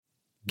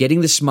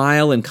Getting the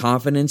smile and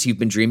confidence you've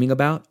been dreaming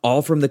about,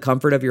 all from the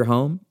comfort of your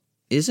home,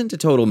 isn't a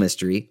total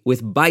mystery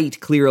with Bite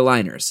clear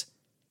aligners.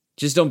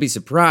 Just don't be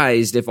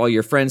surprised if all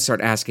your friends start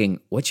asking,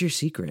 "What's your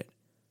secret?"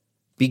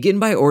 Begin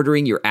by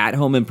ordering your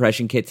at-home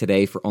impression kit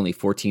today for only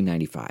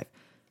 $14.95.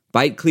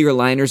 Bite clear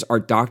aligners are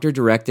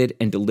doctor-directed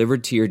and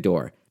delivered to your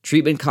door.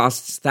 Treatment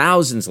costs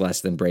thousands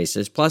less than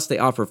braces, plus they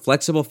offer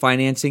flexible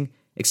financing,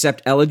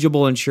 accept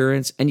eligible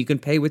insurance, and you can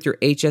pay with your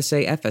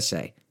HSA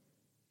FSA.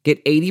 Get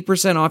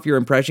 80% off your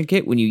impression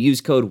kit when you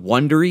use code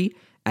WONDERY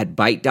at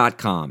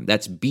Byte.com.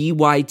 That's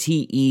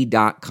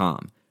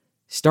BYTE.com.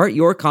 Start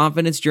your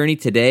confidence journey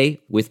today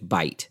with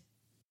Byte.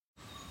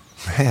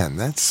 Man,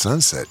 that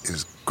sunset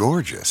is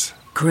gorgeous.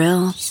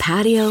 Grill,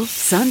 patio,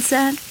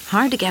 sunset.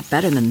 Hard to get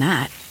better than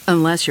that.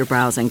 Unless you're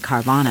browsing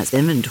Carvana's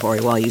inventory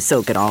while you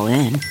soak it all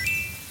in.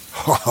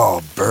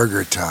 Oh,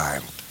 burger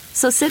time.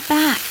 So sit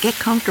back, get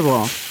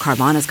comfortable.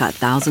 Carvana's got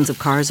thousands of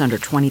cars under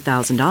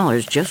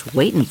 $20,000 just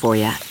waiting for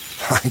you.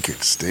 I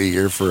could stay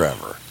here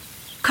forever.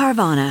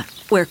 Carvana,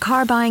 where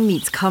car buying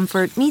meets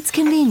comfort meets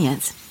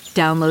convenience.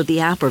 Download the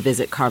app or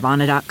visit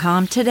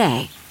Carvana.com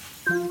today.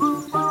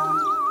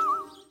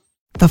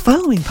 The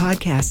following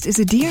podcast is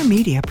a Dear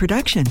Media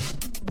production.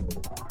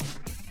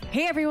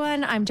 Hey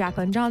everyone, I'm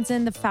Jacqueline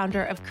Johnson, the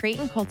founder of Create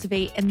and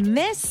Cultivate, and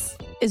this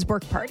is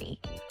WorkParty,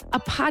 a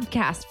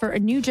podcast for a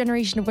new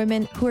generation of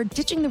women who are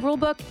ditching the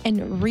rulebook and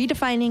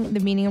redefining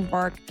the meaning of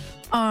work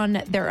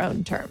on their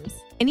own terms.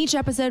 In each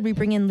episode, we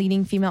bring in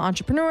leading female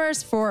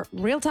entrepreneurs for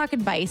real talk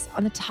advice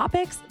on the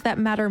topics that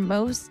matter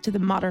most to the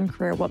modern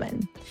career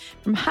woman.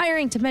 From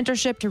hiring to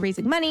mentorship to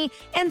raising money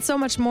and so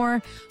much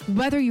more,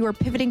 whether you are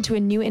pivoting to a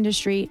new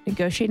industry,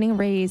 negotiating a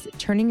raise,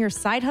 turning your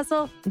side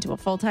hustle into a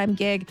full-time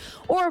gig,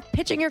 or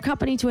pitching your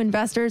company to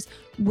investors,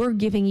 we're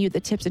giving you the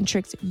tips and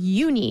tricks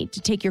you need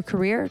to take your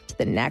career to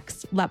the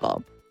next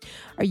level.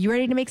 Are you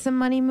ready to make some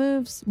money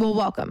moves? Well,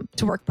 welcome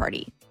to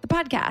WorkParty, the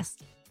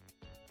podcast.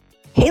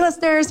 Hey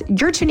listeners,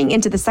 you're tuning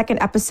into the second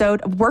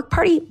episode of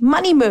WorkParty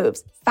Money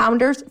Moves,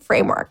 Founders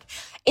Framework.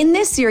 In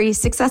this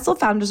series, successful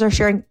founders are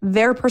sharing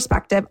their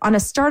perspective on a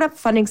startup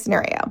funding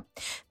scenario.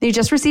 They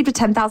just received a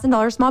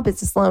 $10,000 small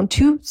business loan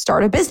to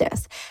start a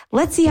business.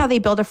 Let's see how they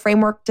build a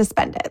framework to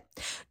spend it.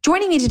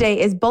 Joining me today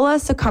is Bola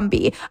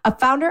Sokunbi, a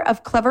founder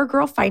of Clever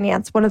Girl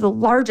Finance, one of the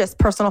largest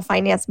personal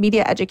finance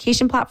media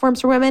education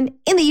platforms for women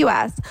in the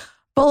US.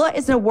 Bola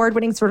is an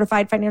award-winning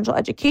certified financial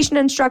education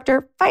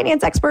instructor,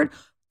 finance expert,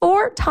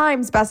 4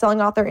 times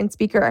best-selling author and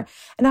speaker.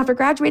 And after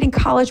graduating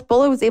college,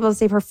 Bola was able to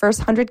save her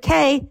first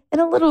 $100K in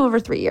a little over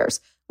 3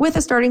 years with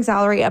a starting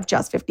salary of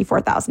just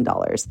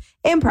 $54,000.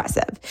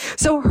 Impressive.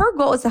 So her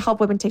goal is to help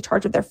women take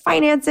charge of their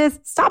finances,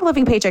 stop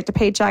living paycheck to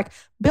paycheck,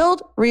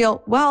 build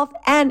real wealth,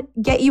 and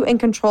get you in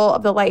control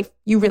of the life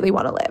you really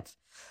want to live.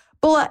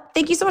 Bola,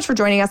 thank you so much for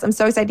joining us. I'm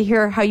so excited to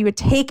hear how you would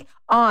take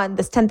on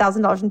this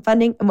 $10,000 in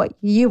funding and what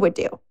you would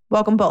do.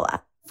 Welcome,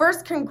 Bola.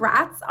 First,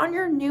 congrats on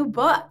your new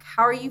book.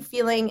 How are you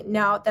feeling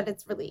now that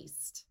it's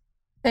released?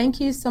 Thank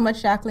you so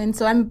much, Jacqueline.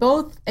 So I'm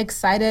both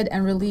excited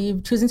and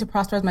relieved. Choosing to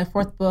Prosper is my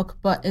 4th book,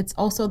 but it's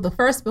also the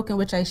first book in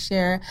which I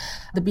share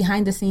the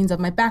behind the scenes of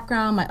my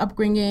background, my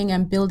upbringing,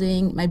 and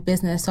building my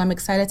business. So I'm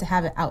excited to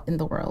have it out in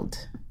the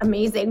world.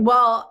 Amazing.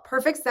 Well,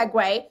 perfect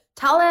segue.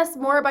 Tell us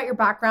more about your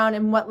background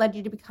and what led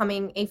you to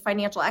becoming a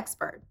financial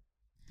expert.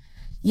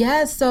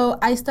 Yeah, so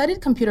I studied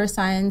computer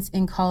science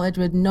in college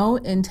with no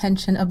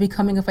intention of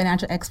becoming a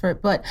financial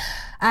expert, but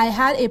I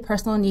had a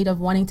personal need of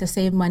wanting to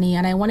save money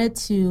and I wanted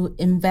to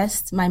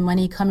invest my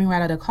money coming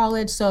right out of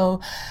college.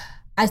 So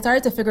I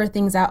started to figure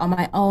things out on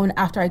my own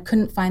after I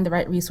couldn't find the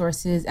right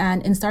resources.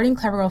 And in starting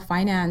Clever Girl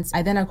Finance,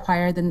 I then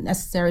acquired the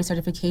necessary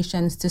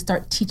certifications to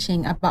start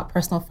teaching about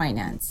personal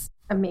finance.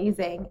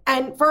 Amazing.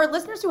 And for our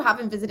listeners who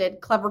haven't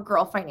visited Clever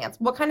Girl Finance,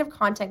 what kind of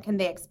content can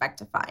they expect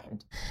to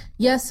find?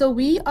 Yeah, so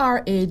we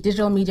are a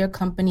digital media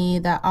company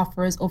that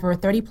offers over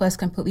 30 plus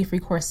completely free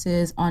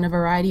courses on a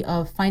variety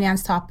of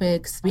finance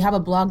topics. We have a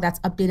blog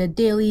that's updated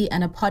daily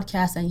and a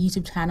podcast and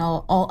YouTube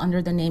channel all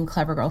under the name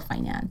Clever Girl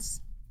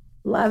Finance.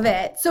 Love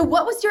it. So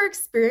what was your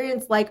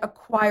experience like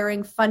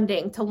acquiring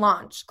funding to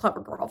launch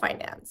Clever Girl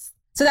Finance?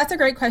 So that's a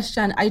great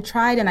question. I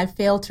tried and I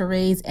failed to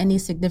raise any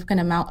significant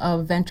amount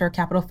of venture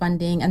capital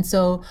funding. And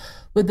so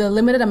with the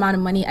limited amount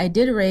of money I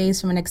did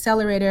raise from an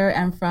accelerator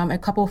and from a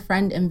couple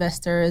friend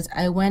investors,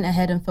 I went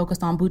ahead and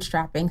focused on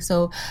bootstrapping.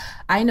 So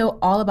I know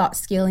all about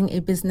scaling a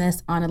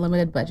business on a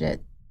limited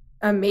budget.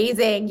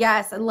 Amazing.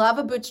 Yes, I love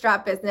a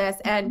bootstrap business.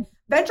 And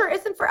venture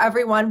isn't for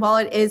everyone. While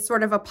it is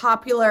sort of a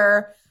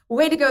popular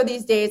way to go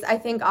these days, I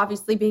think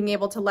obviously being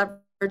able to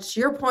leverage, to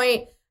your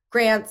point,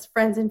 grants,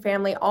 friends and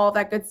family, all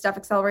that good stuff,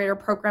 accelerator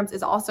programs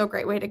is also a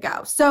great way to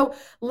go. So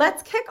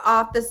let's kick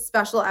off this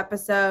special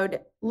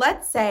episode.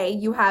 Let's say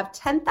you have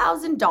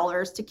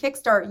 $10,000 to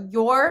kickstart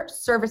your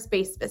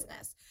service-based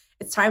business.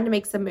 It's time to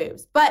make some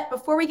moves. But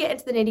before we get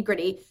into the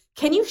nitty-gritty,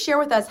 can you share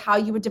with us how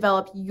you would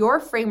develop your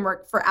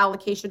framework for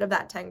allocation of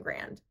that 10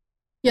 grand?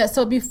 Yeah,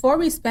 so before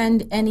we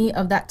spend any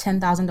of that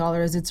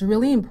 $10,000, it's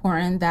really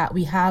important that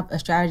we have a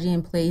strategy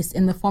in place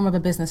in the form of a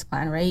business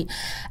plan, right?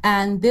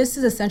 And this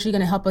is essentially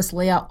going to help us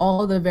lay out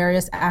all the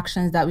various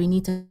actions that we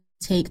need to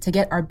take to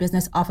get our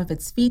business off of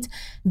its feet.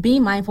 Be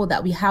mindful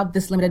that we have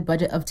this limited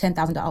budget of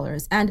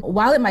 $10,000. And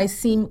while it might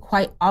seem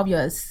quite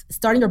obvious,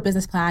 starting your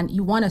business plan,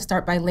 you want to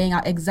start by laying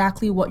out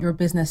exactly what your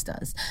business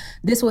does.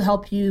 This will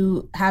help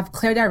you have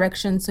clear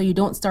direction so you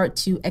don't start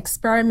to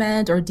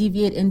experiment or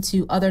deviate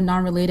into other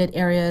non-related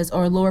areas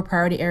or lower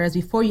priority areas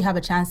before you have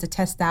a chance to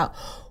test out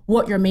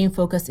what your main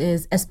focus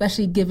is,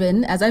 especially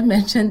given, as I've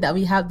mentioned, that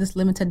we have this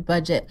limited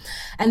budget.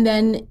 And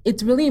then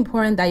it's really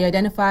important that you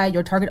identify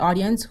your target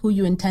audience, who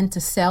you intend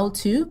to sell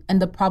to,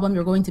 and the problem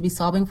you're going to be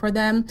solving for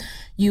them.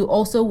 You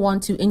also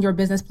want to, in your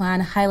business plan,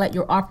 highlight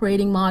your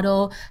operating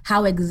model,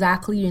 how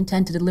exactly you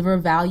intend to deliver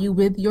value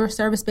with your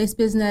service-based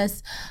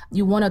business.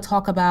 You want to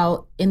talk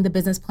about, in the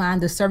business plan,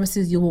 the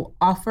services you will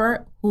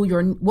offer,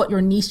 what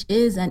your niche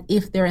is, and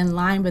if they're in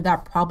line with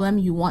that problem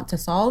you want to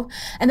solve.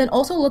 And then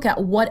also look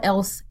at what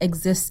else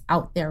exists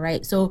out there,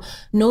 right? So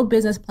no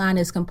business plan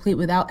is complete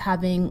without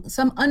having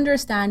some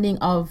understanding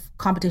of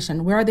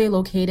competition. Where are they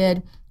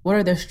located? What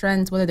are their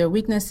strengths? What are their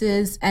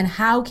weaknesses? And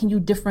how can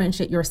you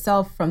differentiate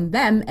yourself from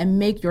them and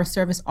make your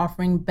service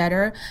offering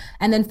better?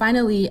 And then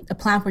finally, a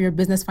plan for your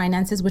business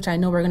finances, which I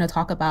know we're going to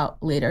talk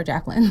about later,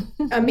 Jacqueline.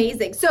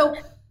 Amazing. So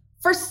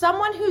for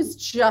someone who's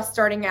just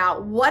starting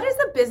out, what does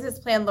a business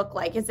plan look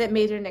like? Is it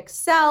made in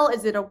Excel?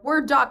 Is it a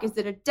Word doc? Is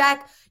it a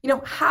deck?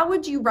 How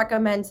would you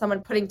recommend someone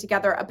putting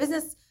together a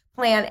business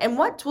plan, and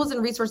what tools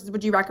and resources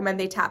would you recommend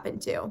they tap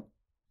into?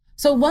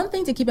 So one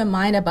thing to keep in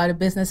mind about a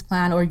business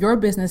plan or your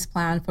business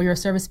plan for your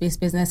service-based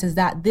business is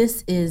that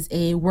this is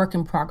a work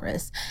in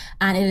progress.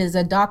 And it is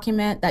a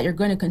document that you're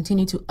going to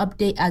continue to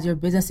update as your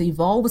business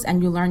evolves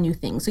and you learn new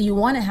things. So you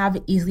want to have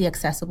it easily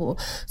accessible.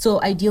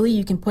 So ideally,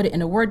 you can put it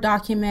in a Word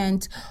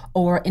document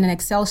or in an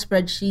Excel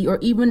spreadsheet or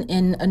even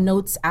in a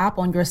notes app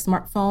on your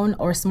smartphone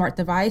or smart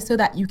device so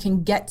that you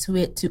can get to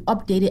it to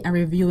update it and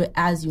review it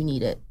as you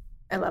need it.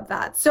 I love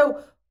that.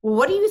 So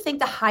what do you think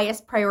the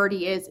highest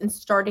priority is in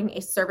starting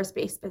a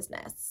service-based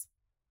business?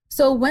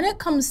 So when it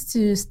comes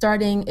to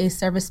starting a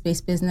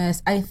service-based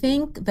business, I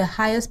think the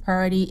highest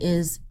priority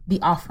is the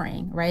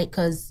offering, right?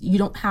 Because you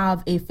don't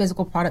have a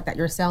physical product that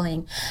you're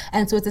selling.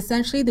 And so it's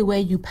essentially the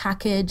way you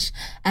package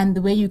and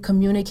the way you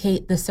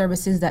communicate the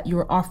services that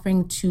you're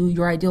offering to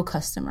your ideal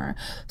customer.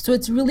 So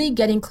it's really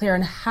getting clear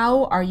on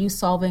how are you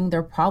solving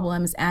their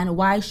problems and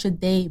why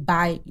should they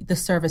buy the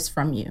service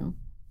from you?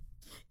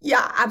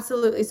 Yeah,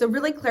 absolutely. So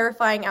really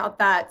clarifying out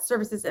that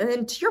services, and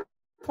then to your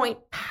point,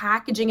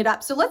 packaging it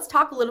up. So let's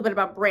talk a little bit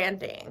about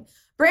branding.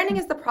 Branding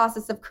is the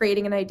process of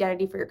creating an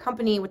identity for your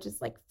company, which is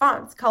like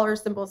fonts,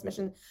 colors, symbols,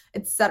 mission,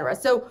 etc.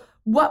 So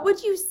what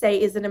would you say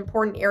is an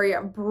important area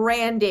of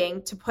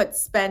branding to put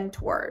spend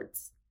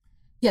towards?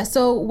 Yeah,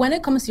 so when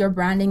it comes to your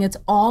branding, it's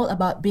all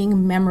about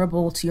being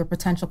memorable to your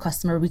potential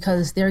customer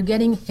because they're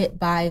getting hit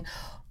by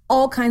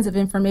all kinds of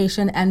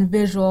information and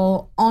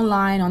visual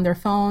online on their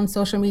phone,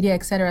 social media,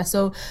 etc.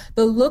 So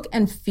the look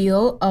and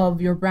feel of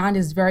your brand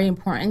is very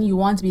important. You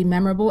want to be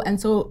memorable.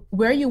 And so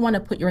where you want to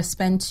put your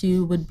spend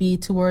to would be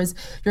towards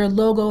your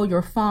logo,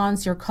 your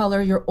fonts, your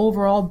color, your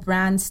overall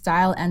brand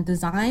style and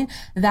design.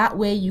 That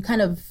way you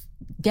kind of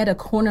get a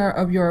corner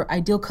of your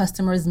ideal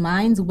customers'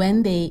 minds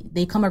when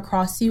they come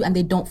across you and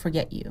they don't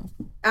forget you.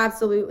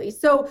 Absolutely.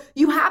 So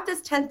you have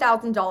this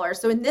 $10,000.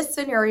 So in this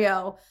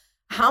scenario,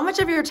 how much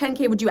of your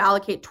 10K would you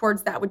allocate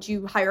towards that? Would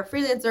you hire a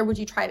freelancer? Would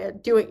you try to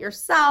do it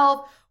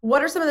yourself?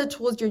 What are some of the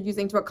tools you're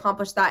using to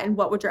accomplish that? And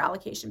what would your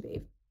allocation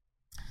be?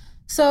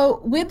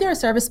 So with your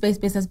service-based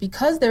business,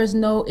 because there's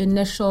no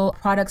initial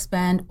product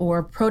spend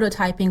or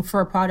prototyping for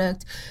a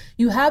product,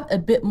 you have a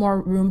bit more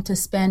room to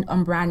spend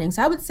on branding.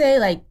 So I would say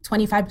like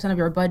 25% of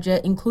your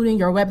budget, including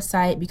your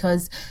website,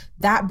 because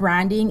that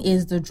branding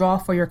is the draw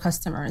for your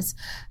customers.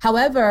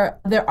 However,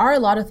 there are a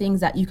lot of things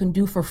that you can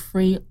do for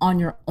free on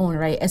your own,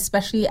 right?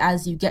 Especially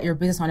as you get your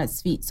business on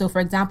its feet. So for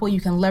example,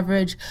 you can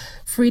leverage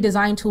free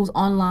design tools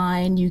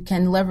online. You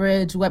can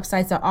leverage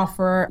websites that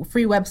offer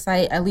free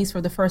website, at least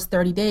for the first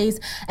 30 days.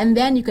 And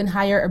then you can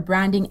hire a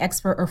branding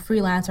expert or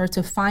freelancer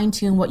to fine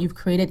tune what you've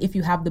created if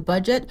you have the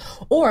budget,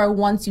 or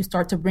once you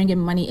start to bring in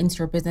money into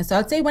your business. So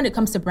I'd say when it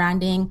comes to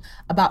branding,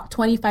 about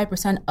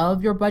 25%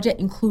 of your budget,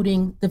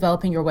 including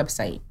developing your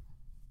website.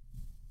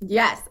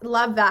 Yes,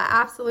 love that.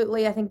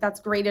 Absolutely. I think that's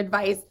great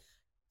advice.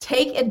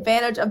 Take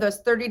advantage of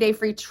those 30-day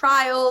free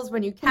trials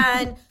when you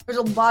can. There's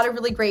a lot of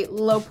really great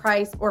low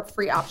price or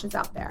free options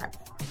out there.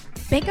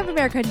 Bank of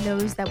America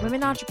knows that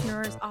women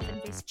entrepreneurs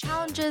often face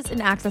challenges in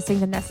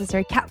accessing the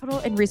necessary capital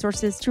and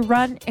resources to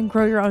run and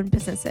grow your own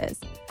businesses.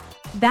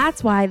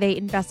 That's why they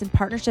invest in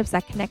partnerships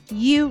that connect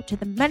you to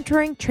the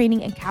mentoring,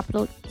 training, and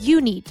capital you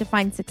need to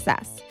find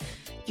success.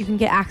 You can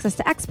get access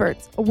to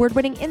experts,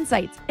 award-winning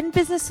insights, and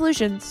business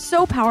solutions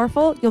so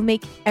powerful you'll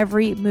make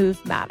every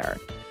move matter.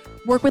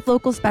 Work with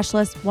local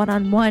specialists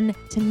one-on-one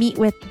to meet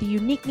with the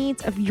unique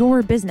needs of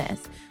your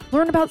business.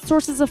 Learn about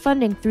sources of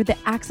funding through the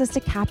Access to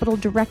Capital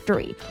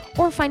directory,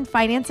 or find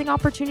financing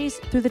opportunities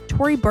through the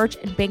Tory Burch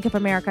and Bank of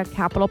America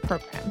Capital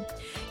Program.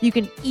 You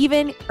can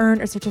even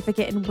earn a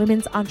certificate in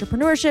women's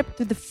entrepreneurship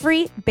through the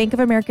free Bank of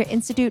America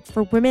Institute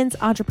for Women's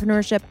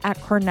Entrepreneurship at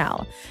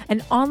Cornell,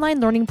 an online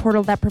learning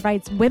portal that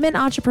provides women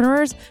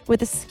entrepreneurs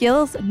with the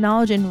skills,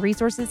 knowledge, and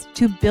resources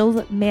to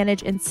build,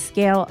 manage, and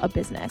scale a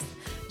business.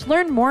 To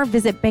learn more,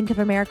 visit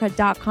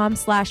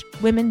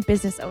bankofamerica.com/women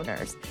business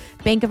owners.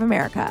 Bank of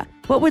America.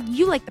 What would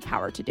you like the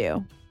power to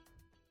do?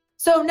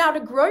 So now to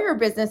grow your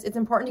business, it's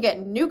important to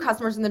get new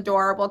customers in the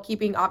door while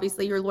keeping,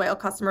 obviously, your loyal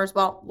customers,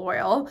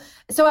 loyal.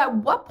 So at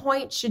what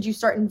point should you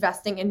start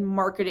investing in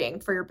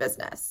marketing for your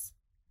business?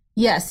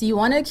 Yes, you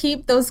want to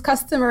keep those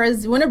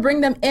customers, you want to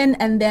bring them in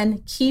and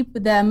then keep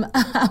them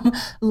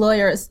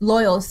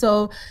loyal.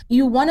 So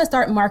you want to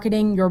start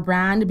marketing your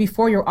brand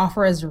before your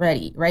offer is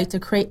ready, right? To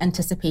create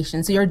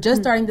anticipation. So you're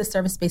just starting the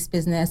service-based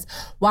business.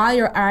 While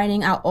you're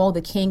ironing out all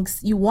the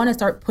kinks, you want to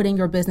start putting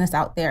your business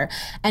out there.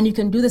 And you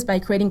can do this by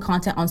creating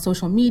content on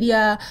social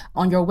media,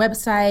 on your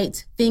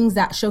website, things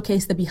that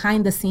showcase the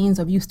behind the scenes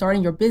of you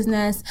starting your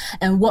business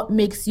and what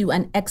makes you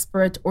an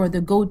expert or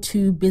the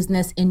go-to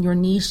business in your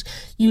niche.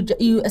 You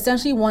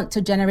essentially want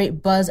to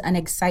generate buzz and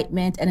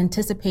excitement and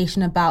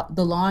anticipation about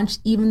the launch,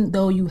 even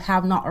though you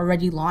have not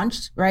already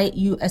launched, right?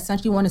 You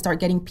essentially want to start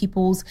getting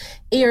people's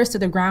ears to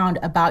the ground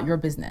about your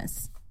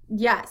business.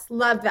 Yes,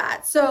 love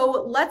that.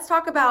 So let's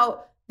talk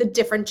about the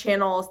different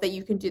channels that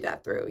you can do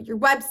that through. Your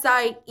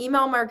website,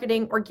 email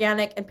marketing,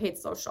 organic, and paid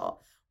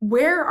social.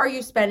 Where are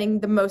you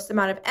spending the most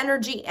amount of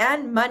energy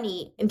and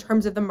money in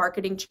terms of the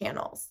marketing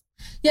channels?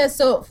 Yeah,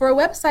 so for a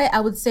website,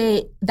 I would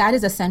say that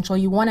is essential.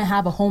 You want to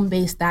have a home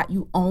base that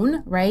you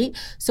own, right?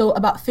 So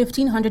about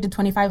 $1,500 to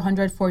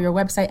 $2,500 for your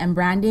website and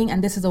branding,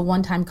 and this is a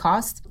one-time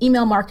cost.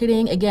 Email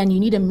marketing, again,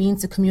 you need a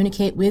means to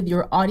communicate with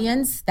your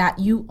audience that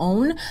you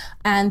own,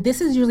 and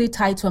this is usually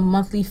tied to a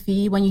monthly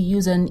fee when you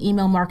use an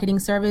email marketing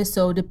service.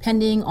 So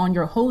depending on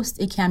your host,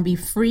 it can be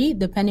free,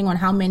 depending on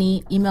how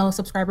many email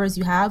subscribers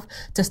you have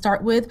to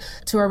start with,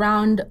 to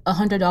around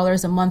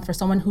 $100 a month for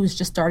someone who's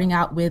just starting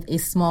out with a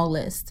small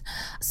list.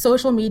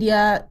 Social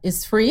media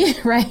is free,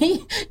 right?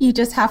 You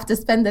just have to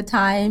spend the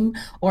time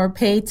or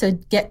pay to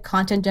get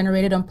content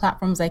generated on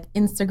platforms like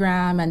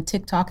Instagram and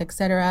TikTok,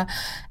 etc.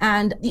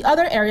 And the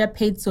other area,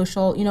 paid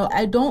social,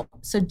 I don't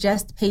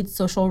suggest paid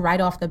social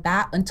right off the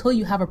bat until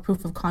you have a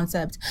proof of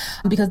concept,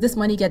 because this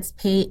money gets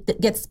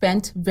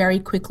spent very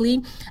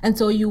quickly. And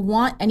so you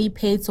want any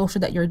paid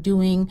social that you're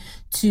doing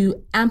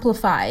to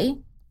amplify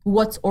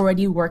what's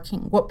already working,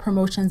 what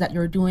promotions that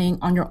you're doing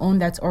on your own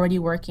that's already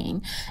working.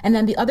 And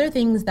then the other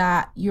things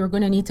that you're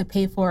going to need to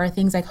pay for are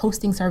things like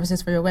hosting services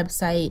for your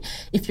website,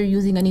 if you're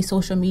using any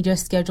social media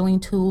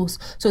scheduling tools.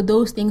 So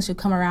those things should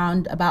come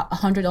around about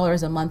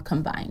 $100 a month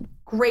combined.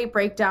 Great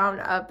breakdown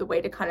of the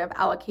way to kind of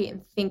allocate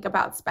and think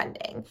about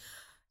spending.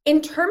 In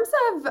terms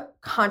of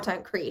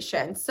content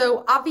creation,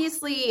 so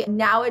obviously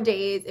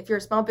nowadays, if you're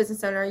a small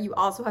business owner, you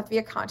also have to be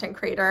a content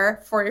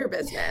creator for your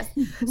business.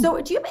 So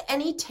do you have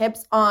any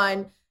tips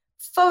on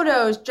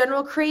photos,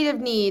 general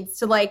creative needs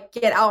to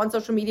get out on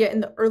social media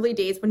in the early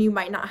days when you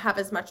might not have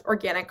as much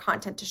organic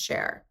content to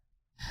share?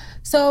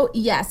 So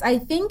yes, I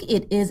think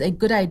it is a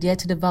good idea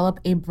to develop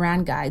a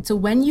brand guide. So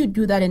when you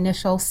do that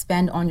initial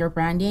spend on your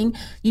branding,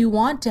 you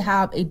want to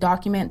have a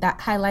document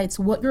that highlights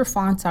what your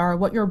fonts are,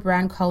 what your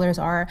brand colors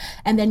are,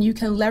 and then you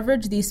can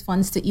leverage these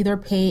funds to either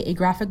pay a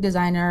graphic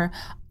designer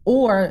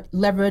or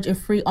leverage a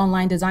free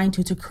online design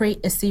tool to create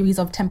a series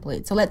of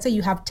templates. So let's say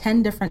you have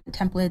 10 different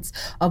templates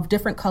of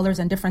different colors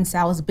and different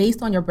styles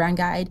based on your brand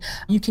guide.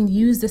 You can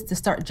use this to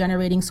start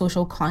generating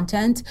social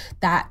content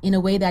that in a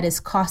way that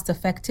is cost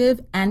effective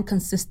and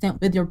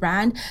consistent with your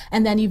brand.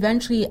 And then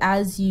eventually,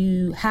 as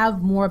you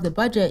have more of the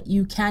budget,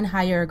 you can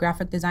hire a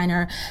graphic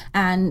designer,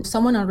 and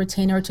someone on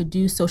retainer to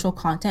do social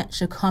content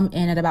should come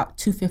in at about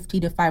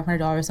 $250 to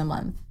 $500 a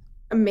month.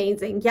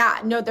 Amazing. Yeah,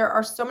 no, there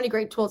are so many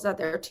great tools out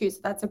there too. So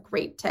that's a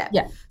great tip.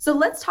 Yeah. So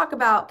let's talk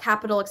about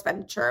capital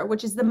expenditure,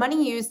 which is the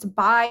money used to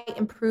buy,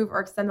 improve, or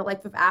extend the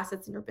life of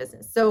assets in your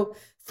business. So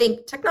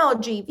think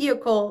technology,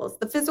 vehicles,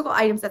 the physical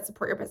items that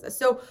support your business.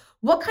 So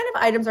what kind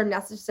of items are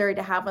necessary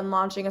to have when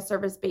launching a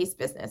service-based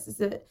business?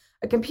 Is it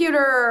a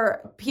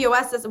computer,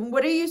 POS system?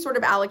 What are you sort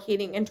of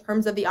allocating in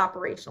terms of the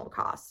operational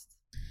costs?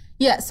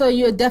 Yeah, so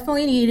you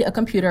definitely need a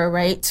computer,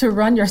 right, to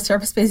run your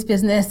service-based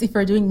business. If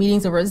you're doing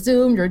meetings over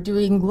Zoom, you're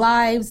doing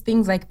lives,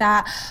 things like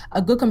that.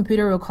 A good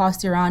computer will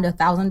cost you around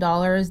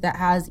 $1,000 that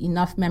has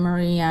enough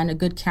memory and a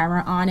good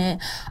camera on it.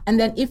 And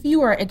then if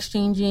you are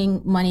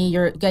exchanging money,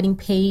 you're getting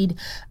paid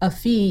a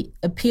fee,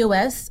 a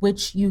POS,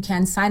 which you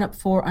can sign up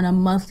for on a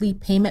monthly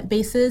payment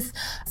basis.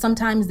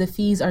 Sometimes the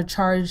fees are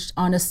charged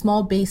on a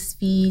small base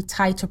fee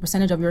tied to a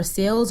percentage of your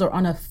sales or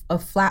on a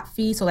flat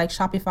fee, so like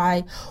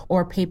Shopify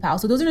or PayPal.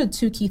 So those are the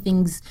two key things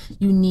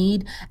you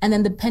need. And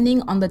then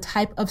depending on the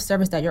type of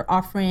service that you're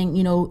offering,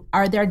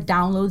 are there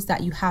downloads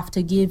that you have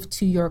to give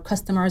to your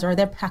customers? Are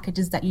there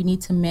packages that you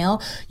need to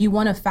mail? You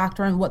want to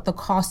factor in what the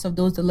cost of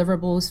those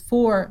deliverables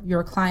for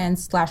your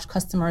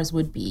clients/customers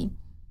would be.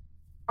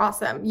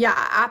 Awesome. Yeah,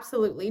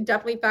 absolutely.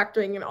 Definitely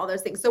factoring in all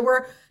those things. So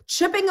we're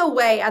chipping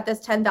away at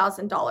this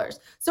 $10,000.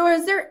 So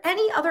is there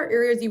any other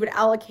areas you would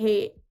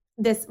allocate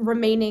this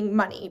remaining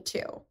money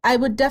to? I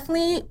would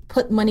definitely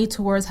put money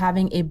towards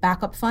having a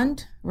backup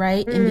fund,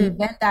 right? In the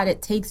event that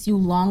it takes you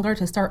longer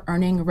to start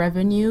earning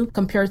revenue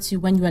compared to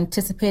when you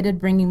anticipated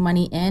bringing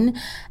money in.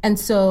 And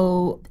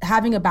so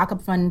having a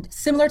backup fund,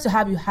 similar to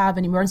how you have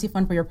an emergency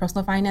fund for your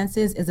personal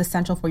finances, is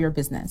essential for your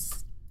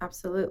business.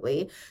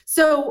 Absolutely.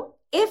 So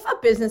if a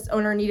business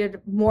owner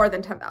needed more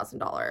than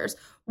 $10,000,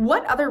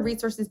 what other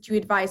resources do you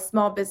advise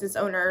small business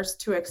owners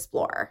to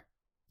explore?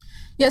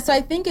 Yeah, so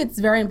I think it's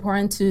very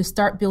important to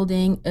start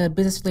building a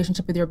business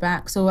relationship with your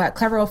bank. So at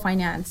Clever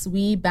Finance,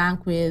 we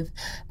bank with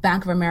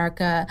Bank of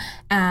America.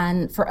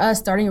 And for us,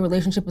 starting a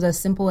relationship was as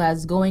simple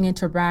as going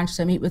into a branch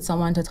to meet with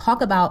someone to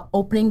talk about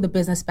opening the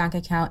business bank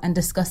account and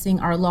discussing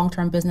our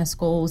long-term business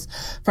goals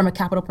from a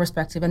capital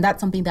perspective. And that's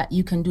something that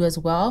you can do as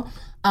well.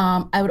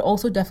 I would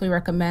also definitely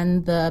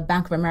recommend the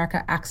Bank of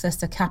America Access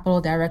to Capital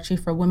Directory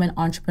for Women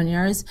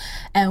Entrepreneurs.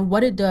 And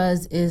what it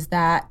does is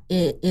that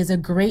it is a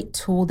great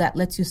tool that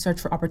lets you search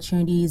for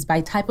opportunities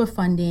by type of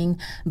funding,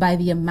 by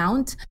the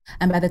amount,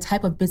 and by the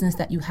type of business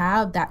that you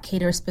have that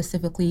caters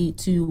specifically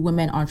to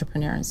women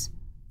entrepreneurs.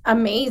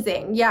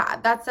 Amazing. Yeah,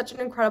 that's such an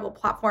incredible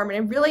platform.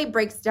 And it really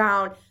breaks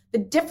down the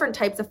different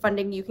types of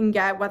funding you can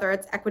get, whether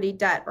it's equity,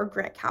 debt, or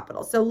grant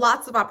capital. So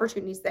lots of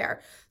opportunities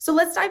there. So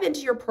let's dive into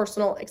your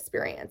personal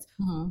experience.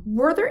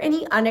 Were there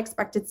any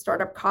unexpected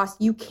startup costs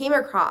you came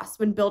across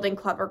when building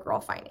Clever Girl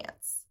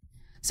Finance?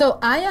 So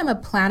I am a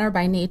planner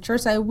by nature,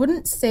 so I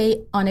wouldn't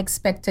say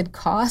unexpected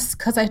costs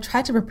because I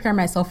tried to prepare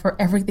myself for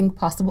everything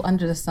possible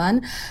under the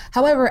sun.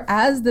 However,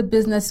 as the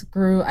business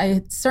grew,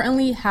 I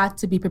certainly had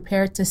to be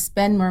prepared to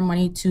spend more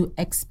money to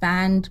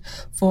expand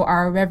for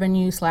our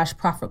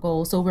revenue/profit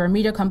goals. So we're a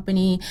media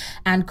company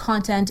and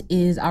content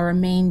is our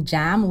main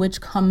jam,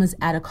 which comes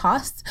at a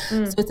cost.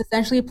 So it's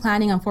essentially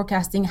planning and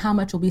forecasting how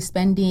much we'll be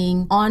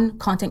spending on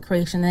content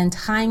creation and then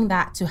tying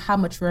that to how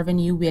much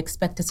revenue we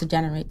expect it to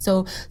generate.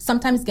 So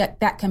sometimes that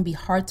can be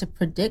hard to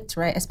predict,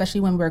 right?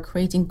 Especially when we're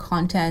creating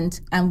content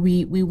and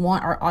we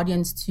want our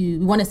audience we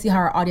want to see how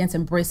our audience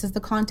embraces the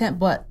content,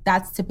 but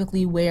that's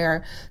typically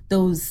where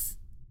those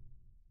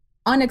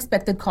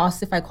unexpected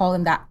costs, if I call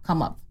them that,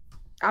 come up.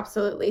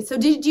 Absolutely. So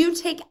did you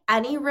take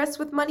any risks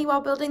with money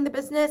while building the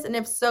business? And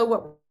if so,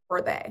 what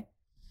were they?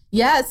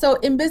 Yeah, so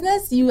in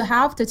business, you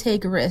have to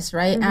take risks,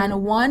 right?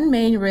 And one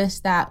main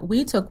risk that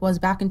we took was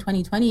back in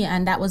 2020,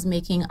 and that was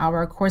making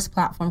our course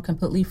platform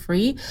completely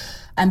free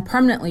and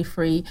permanently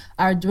free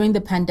during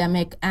the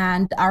pandemic.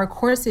 And our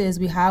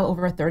courses, we have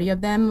over 30 of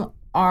them,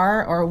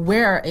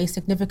 were a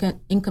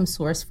significant income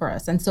source for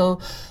us. And so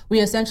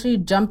we essentially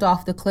jumped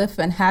off the cliff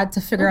and had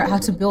to figure out how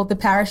to build the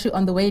parachute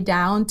on the way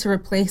down to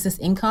replace this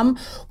income,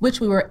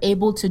 which we were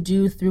able to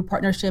do through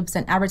partnerships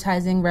and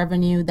advertising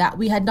revenue that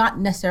we had not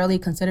necessarily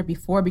considered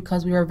before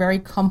because we were very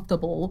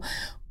comfortable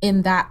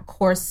in that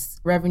course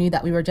revenue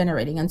that we were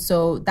generating. And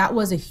so that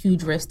was a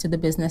huge risk to the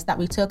business that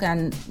we took.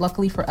 And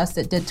luckily for us,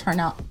 it did turn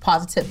out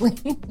positively.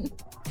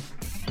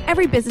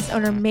 Every business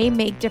owner may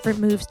make different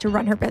moves to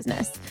run her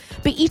business,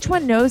 but each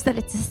one knows that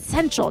it's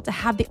essential to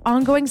have the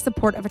ongoing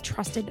support of a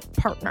trusted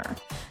partner.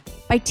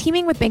 By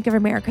teaming with Bank of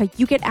America,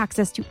 you get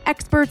access to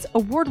experts,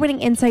 award-winning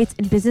insights,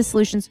 and business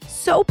solutions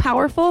so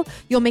powerful,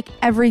 you'll make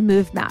every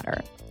move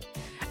matter.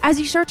 As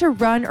you start to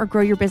run or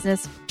grow your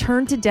business,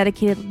 turn to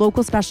dedicated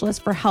local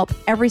specialists for help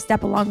every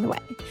step along the way.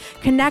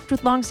 Connect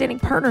with longstanding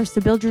partners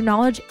to build your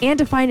knowledge and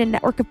to find a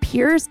network of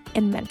peers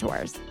and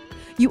mentors.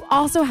 You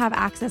also have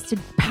access to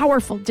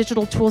powerful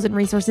digital tools and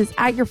resources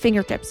at your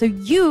fingertips so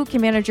you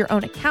can manage your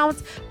own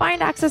accounts,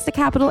 find access to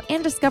capital,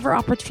 and discover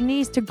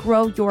opportunities to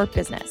grow your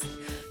business.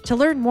 To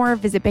learn more,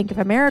 visit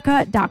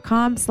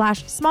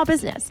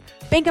bankofamerica.com/smallbusiness.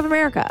 Bank of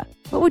America,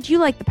 what would you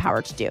like the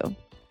power to do?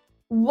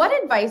 What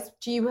advice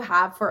do you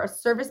have for a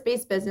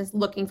service-based business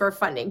looking for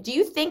funding? Do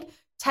you think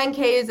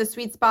 10K is a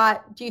sweet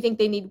spot? Do you think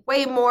they need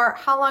way more?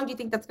 How long do you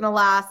think that's going to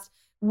last?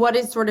 What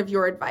is sort of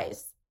your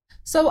advice?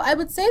 So I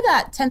would say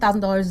that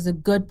 $10,000 is a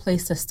good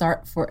place to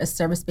start for a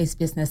service-based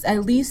business,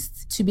 at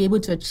least to be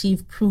able to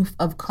achieve proof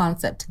of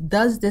concept.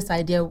 Does this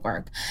idea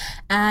work?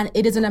 And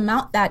it is an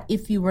amount that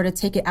if you were to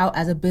take it out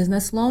as a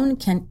business loan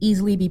can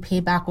easily be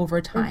paid back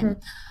over time.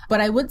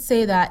 But I would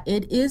say that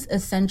it is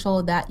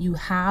essential that you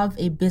have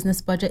a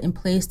business budget in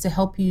place to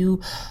help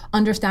you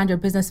understand your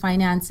business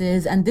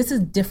finances. And this is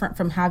different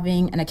from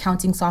having an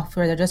accounting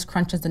software that just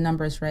crunches the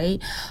numbers,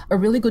 right? A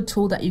really good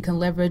tool that you can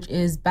leverage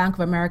is Bank of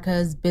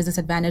America's Business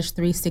Advantage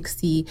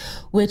 360,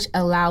 which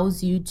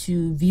allows you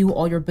to view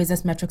all your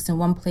business metrics in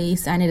one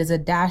place. And it is a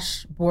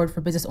dashboard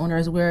for business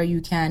owners where you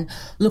can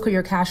look at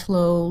your cash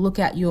flow, look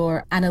at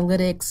your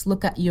analytics,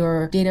 look at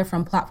your data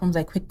from platforms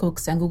like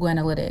QuickBooks and Google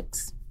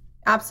Analytics.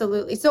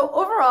 Absolutely. So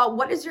overall,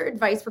 what is your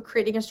advice for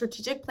creating a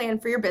strategic plan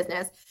for your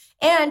business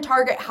and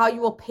target how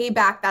you will pay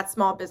back that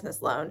small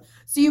business loan?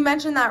 So you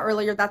mentioned that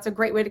earlier. That's a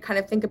great way to kind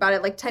of think about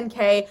it. Like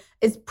 10K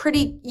is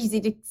pretty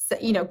easy to,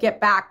 get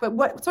back, but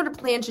what sort of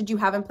plan should you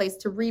have in place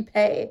to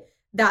repay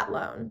that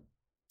loan?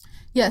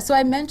 Yeah, so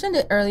I mentioned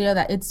it earlier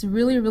that it's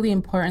really, really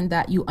important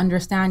that you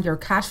understand your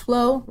cash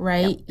flow,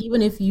 right? Yep.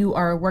 Even if you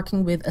are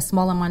working with a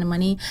small amount of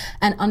money,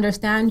 and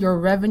understand your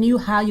revenue,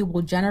 how you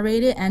will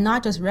generate it, and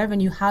not just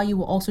revenue, how you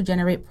will also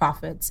generate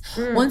profits.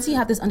 Once you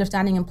have this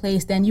understanding in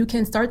place, then you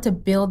can start to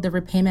build the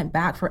repayment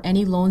back for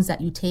any loans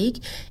that you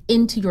take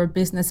into your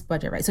business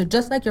budget, right? So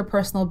just like your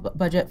personal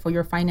budget for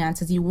your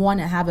finances, you want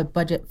to have a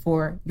budget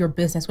for your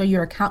business where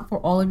you account for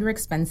all of your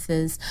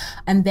expenses.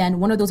 And then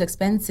one of those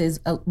expenses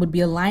would be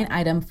a line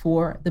item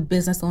for the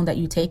business loan that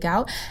you take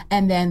out.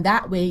 And then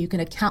that way you can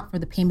account for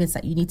the payments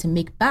that you need to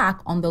make back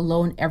on the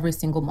loan every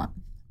single month.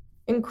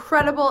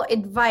 Incredible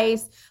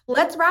advice.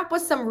 Let's wrap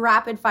with some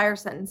rapid fire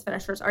sentence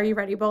finishers. Are you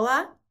ready,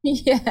 Bola?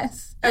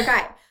 Yes.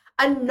 Okay.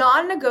 A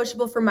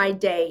non-negotiable for my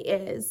day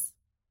is?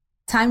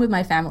 Time with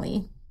my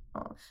family.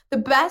 The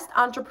best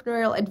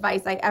entrepreneurial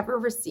advice I ever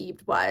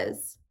received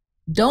was?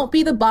 Don't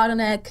be the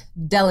bottleneck,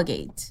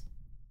 delegate.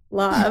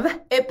 Love.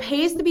 It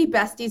pays to be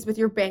besties with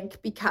your bank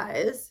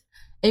because?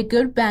 A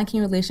good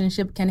banking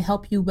relationship can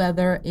help you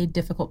weather a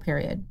difficult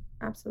period.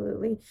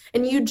 Absolutely.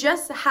 And you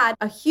just had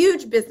a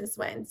huge business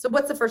win. So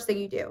what's the first thing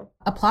you do?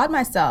 Applaud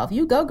myself.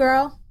 You go,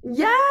 girl.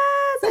 Yes,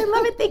 I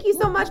love it. Thank you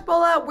so much,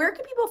 Bola. Where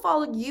can people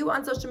follow you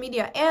on social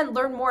media and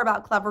learn more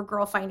about Clever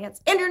Girl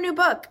Finance and your new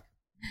book?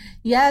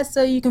 Yeah,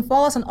 so you can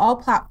follow us on all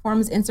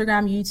platforms,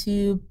 Instagram,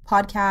 YouTube,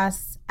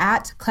 podcasts,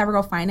 at Clever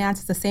Girl Finance.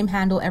 It's the same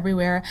handle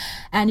everywhere.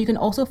 And you can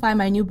also find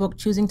my new book,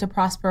 Choosing to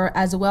Prosper,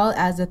 as well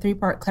as the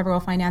 3-part Clever Girl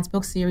Finance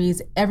book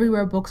series,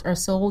 everywhere books are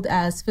sold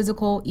as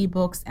physical,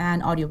 ebooks,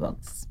 and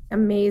audiobooks.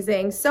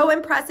 Amazing. So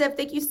impressive.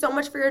 Thank you so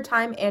much for your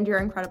time and your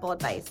incredible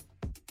advice.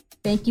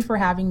 Thank you for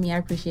having me. I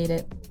appreciate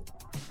it.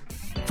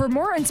 For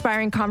more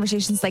inspiring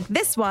conversations like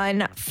this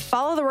one,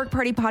 follow the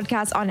WorkParty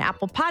podcast on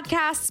Apple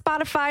Podcasts,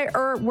 Spotify,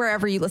 or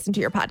wherever you listen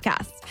to your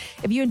podcasts.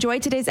 If you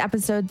enjoyed today's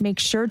episode, make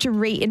sure to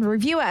rate and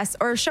review us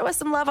or show us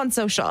some love on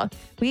social.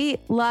 We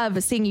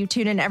love seeing you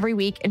tune in every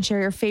week and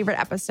share your favorite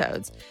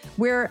episodes.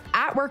 We're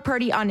at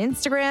WorkParty on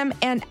Instagram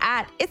and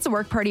at It's a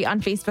WorkParty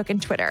on Facebook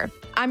and Twitter.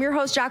 I'm your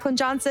host, Jacqueline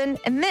Johnson,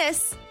 and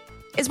this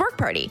is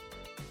WorkParty.